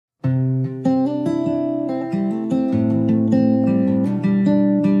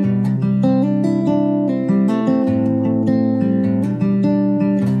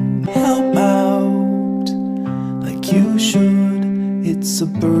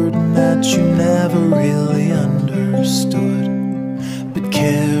burden that you never really understood. But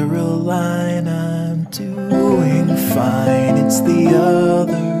Caroline, I'm doing fine. It's the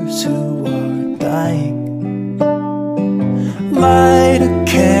others who are dying. Light a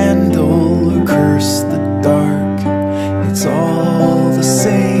candle or curse the dark, it's all the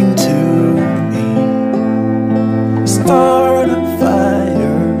same to me. Start a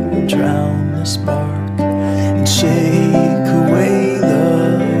fire, drown the spark, and shake away the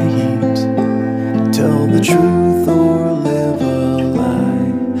heat. Tell the truth or live a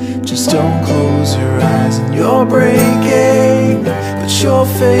lie. Just don't close your eyes. And you're breaking, but you're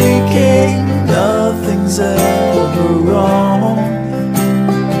faking. Nothing's ever wrong.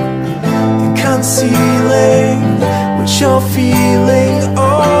 And concealing what you're feeling,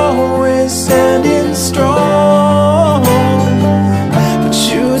 always standing strong. But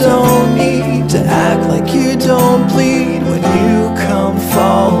you don't need to act like you don't bleed when you come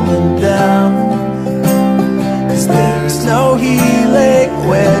falling down. 'Cause there's no healing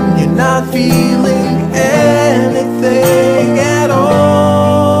when you're not feeling anything at all.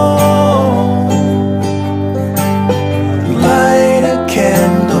 Light a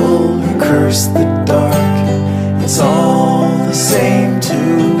candle or curse the dark, it's all the same to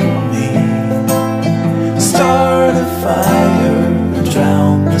me. Start a fire,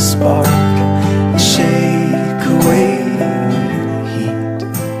 drown the spark, shake away the heat.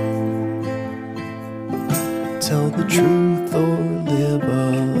 Tell the truth or live a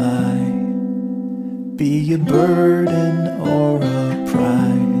lie. Be a burden or a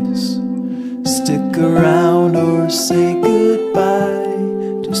prize. Stick around or say goodbye.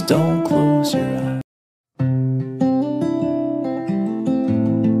 Just don't close your eyes.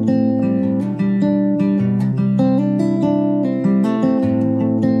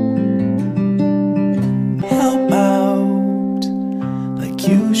 Help out like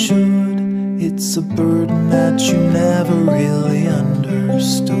you should. It's a burden that you never really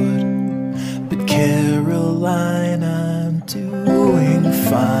understood. But Caroline, I'm doing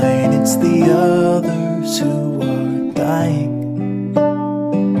fine. It's the others who are dying.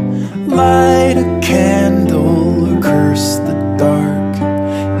 Light a candle or curse the dark,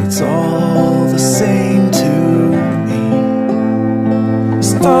 it's all the same to me.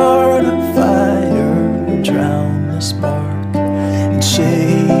 Start a fire, drown the spark, and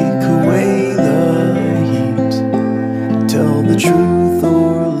shake away the heat. Tell the truth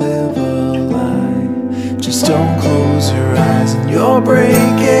or live a lie. Just don't close your eyes. And you're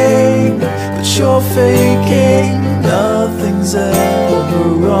breaking, but you're faking. Nothing's ever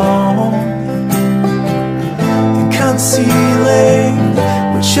wrong. And concealing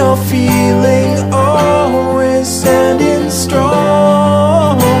what you're feeling, always standing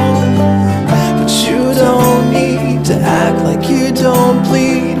strong. But you don't need to act like you don't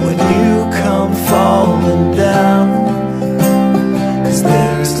bleed when you come falling down. 'Cause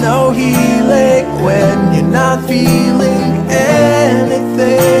there's no healing when you're not feeling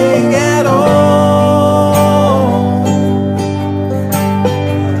anything at all.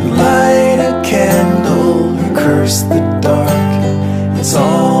 Light a candle or curse the dark, it's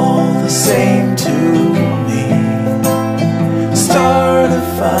all the same to me. Start a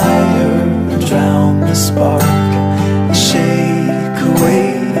fire, drown the spark, shake away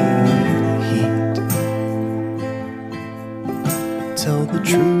the heat. Tell the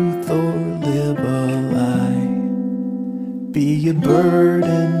truth or live a lie. Be a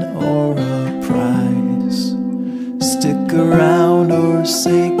burden or a prize. Stick around or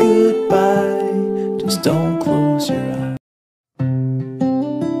say goodbye. Just don't close your eyes.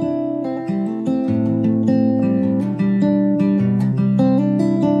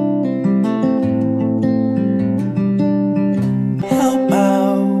 Help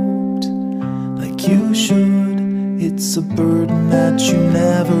out like you should. It's a burden that you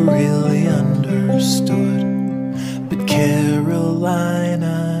never really understood. But Caroline,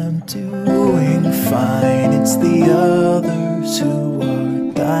 I'm doing fine. It's the others who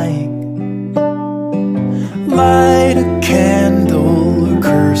are dying. Light a candle or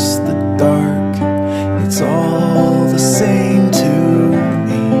curse the dark, it's all the same to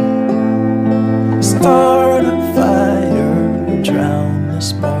me. Start a fire, drown the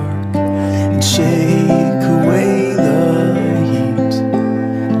spark, and shake away the heat.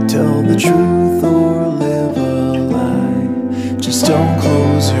 Tell the truth or live a lie. Just don't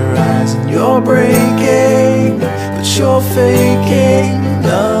close your eyes. And you're breaking, but you're faking.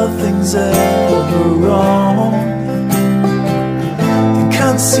 Nothing's ever wrong. And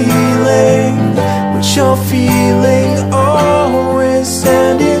concealing what you're feeling,